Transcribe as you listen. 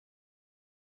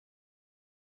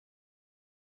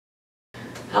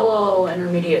Hello,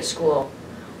 Intermediate School.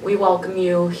 We welcome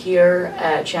you here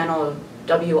at channel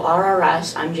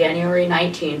WRRS on January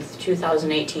 19th,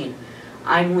 2018.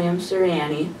 I'm Liam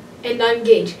Sirianni. And I'm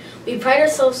Gage. We pride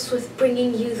ourselves with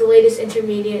bringing you the latest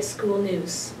intermediate school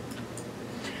news.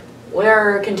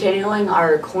 We're continuing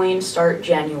our Clean Start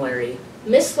January.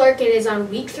 Miss Larkin is on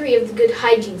week 3 of the Good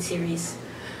Hygiene series.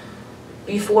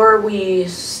 Before we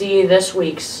see this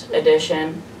week's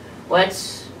edition,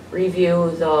 let's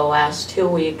review the last 2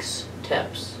 weeks'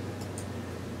 tips.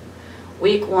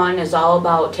 Week 1 is all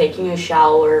about taking a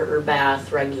shower or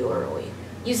bath regularly.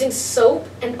 Using soap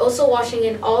and also washing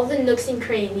in all the nooks and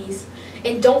crannies.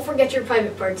 And don't forget your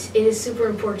private parts. It is super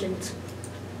important.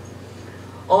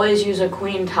 Always use a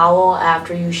clean towel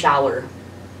after you shower.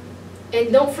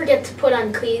 And don't forget to put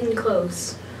on clean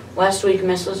clothes. Last week,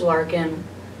 Mrs. Larkin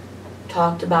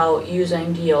talked about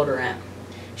using deodorant.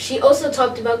 She also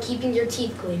talked about keeping your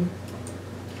teeth clean.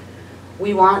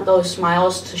 We want those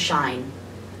smiles to shine.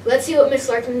 Let's see what Miss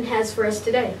Larkin has for us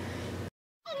today.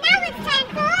 And now it's time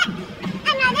for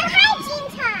another hygiene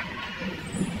talk.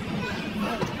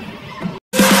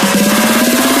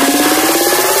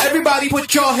 Everybody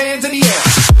put your hands in the air.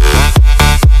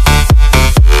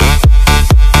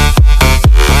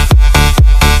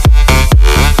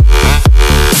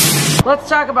 Let's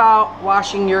talk about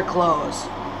washing your clothes.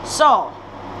 So,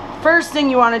 first thing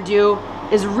you want to do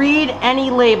is read any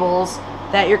labels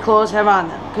that your clothes have on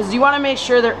them, because you want to make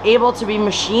sure they're able to be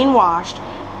machine washed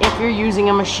if you're using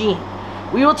a machine.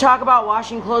 We will talk about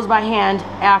washing clothes by hand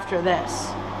after this.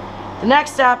 The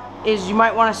next step is you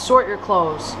might want to sort your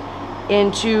clothes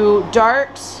into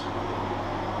darks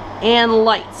and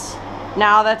lights.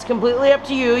 Now that's completely up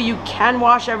to you. You can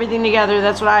wash everything together.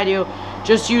 That's what I do.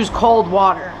 Just use cold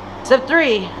water. Step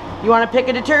 3, you want to pick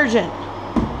a detergent.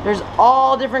 There's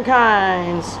all different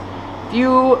kinds. If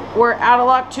you were out of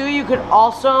luck too, you could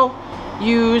also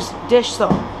use dish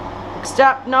soap.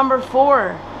 Step number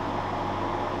 4,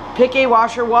 pick a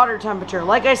washer water temperature.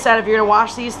 Like I said, if you're going to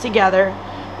wash these together,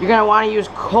 you're going to want to use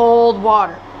cold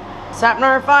water. Step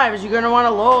number 5 is you're going to want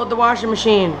to load the washing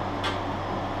machine.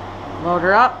 Load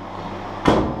her up.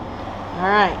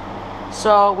 Alright,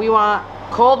 so we want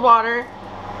cold water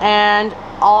and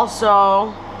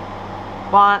also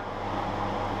want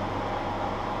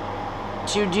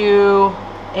to do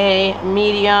a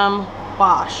medium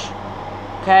wash.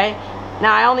 Okay,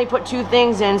 now I only put 2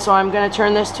 things in, so I'm going to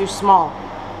turn this to small.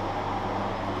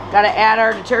 Got to add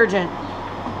our detergent.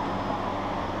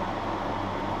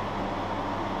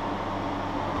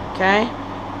 Okay,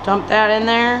 dump that in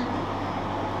there.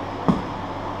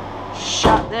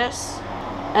 Shut this,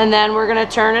 and then we're going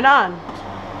to turn it on.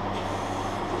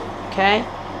 Okay,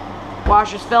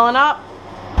 washer's filling up,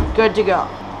 good to go.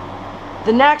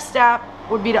 The next step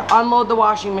would be to unload the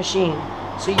washing machine.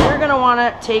 So you're going to want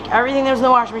to take everything that's in the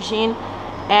washing machine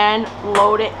and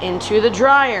load it into the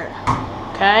dryer.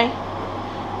 Okay,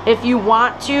 if you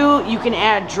want to, you can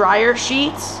add dryer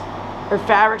sheets or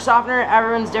fabric softener.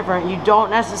 Everyone's different. You don't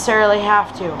necessarily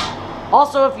have to.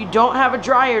 Also, if you don't have a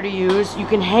dryer to use, you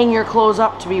can hang your clothes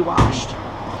up to be washed.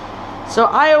 So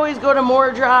I always go to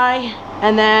more dry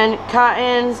and then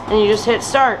cottons, and you just hit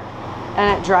start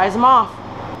and it dries them off.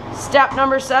 Step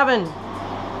number 7,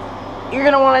 you're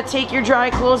going to want to take your dry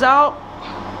clothes out,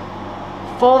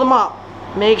 fold them up.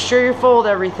 Make sure you fold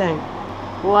everything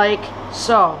like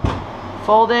so.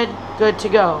 Folded, good to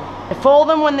go. And fold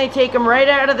them when they take them right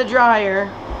out of the dryer.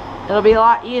 It'll be a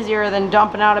lot easier than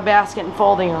dumping out a basket and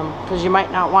folding them, because you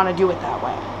might not want to do it that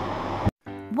way.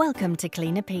 Welcome to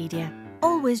Cleanopedia.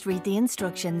 Always read the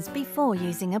instructions before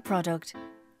using a product.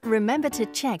 Remember to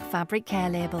check fabric care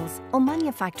labels or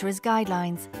manufacturer's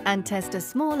guidelines and test a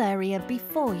small area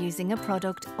before using a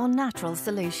product or natural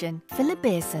solution. Fill a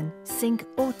basin, sink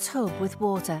or tub with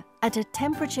water at a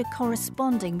temperature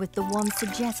corresponding with the one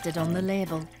suggested on the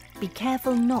label. Be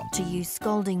careful not to use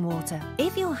scalding water.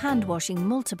 If you're hand washing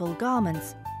multiple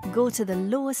garments, go to the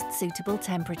lowest suitable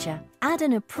temperature. Add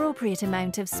an appropriate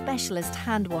amount of specialist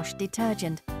hand wash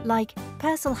detergent like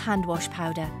Persil hand wash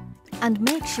powder and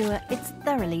make sure it's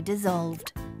thoroughly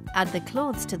dissolved. Add the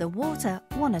clothes to the water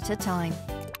one at a time.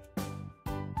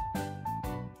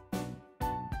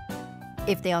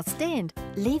 If they are stained,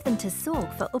 leave them to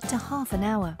soak for up to half an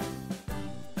hour.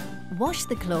 Wash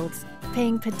the clothes,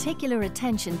 paying particular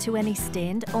attention to any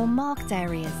stained or marked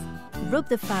areas. Rub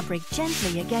the fabric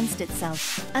gently against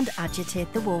itself and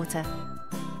agitate the water.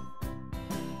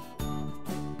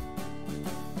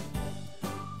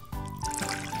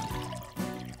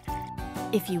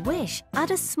 If you wish, add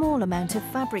a small amount of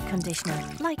fabric conditioner,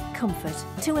 like Comfort,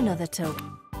 to another tub.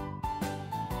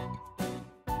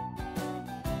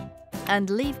 and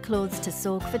leave clothes to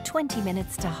soak for 20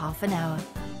 minutes to half an hour.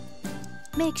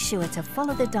 Make sure to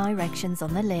follow the directions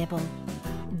on the label.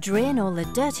 Drain all the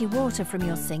dirty water from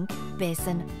your sink,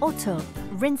 basin or tub.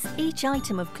 Rinse each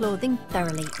item of clothing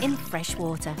thoroughly in fresh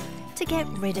water to get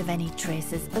rid of any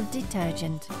traces of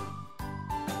detergent.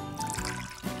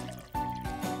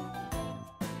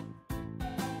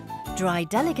 Dry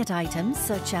delicate items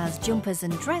such as jumpers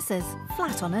and dresses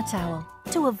flat on a towel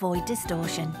to avoid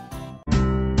distortion.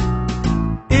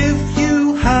 If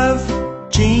you have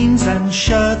jeans and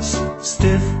shirts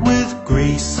stiff with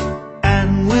grease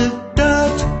and with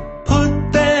dirt,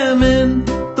 put them in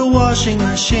the washing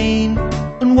machine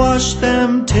and wash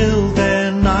them till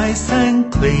they're nice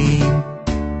and clean.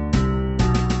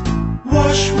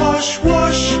 Wash, wash,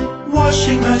 wash,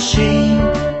 washing machine.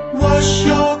 Wash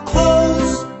your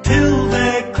clothes till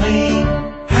they're clean.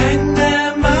 Hang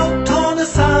them out on a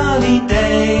sunny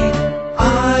day.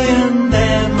 Iron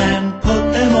them and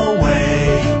put them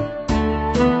away.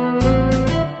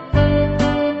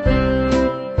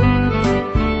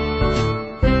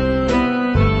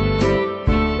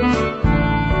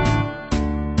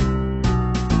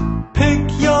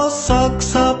 Pick your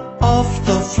socks up off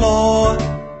the floor.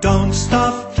 Don't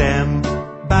stuff them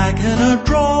back in a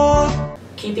drawer.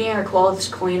 Keeping your clothes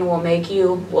clean will make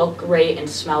you look great and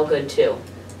smell good too.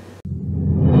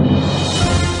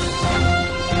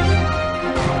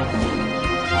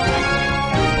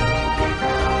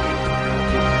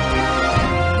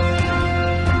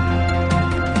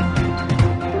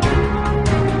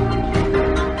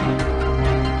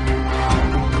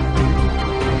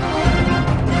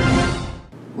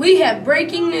 We have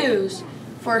breaking news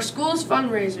for our school's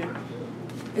fundraiser.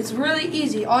 It's really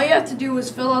easy. All you have to do is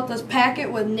fill out this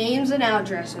packet with names and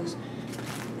addresses.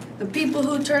 The people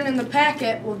who turn in the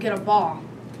packet will get a ball.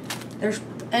 There's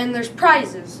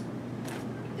prizes.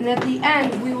 And at the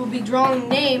end, we will be drawing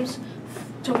names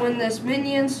to win this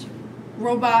Minions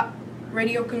Robot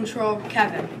Radio Control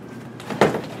Kevin.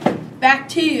 Back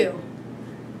to you.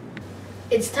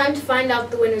 It's time to find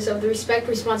out the winners of the Respect,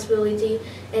 Responsibility,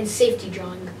 and Safety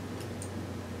drawing.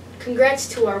 Congrats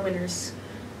to our winners.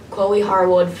 Chloe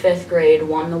Harwood, 5th grade,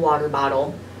 won the water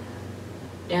bottle.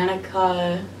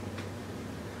 Danica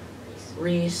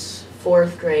Reese,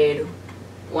 4th grade,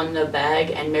 won the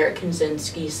bag. And Merritt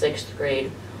Kaczynski, 6th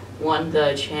grade, won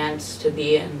the chance to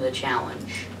be in the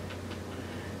challenge.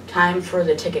 Time for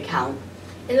the ticket count.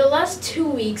 In the last 2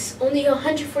 weeks, only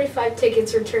 145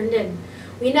 tickets were turned in.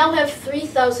 We now have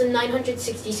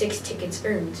 3,966 tickets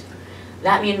earned.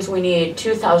 That means we need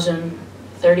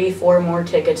 2,034 more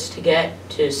tickets to get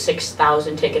to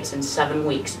 6,000 tickets in 7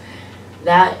 weeks.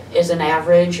 That is an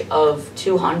average of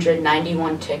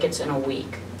 291 tickets in a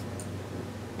week.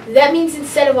 That means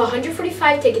instead of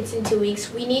 145 tickets in 2 weeks,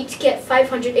 we need to get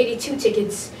 582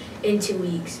 tickets in 2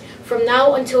 weeks, from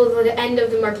now until the end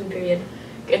of the marking period.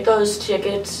 Get those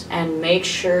tickets and make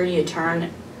sure you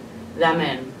turn them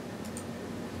in.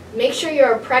 Make sure you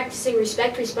are practicing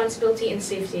respect, responsibility, and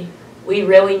safety. We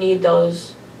really need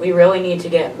those. We really need to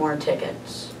get more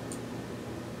tickets.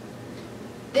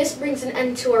 This brings an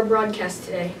end to our broadcast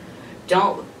today.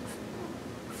 Don't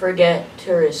forget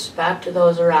to respect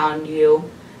those around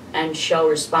you and show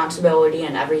responsibility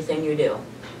in everything you do.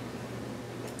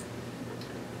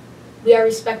 We are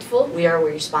respectful. We are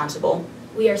responsible.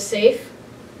 We are safe.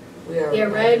 We are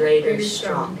Red Raiders Raiders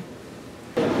strong.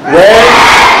 strong. Red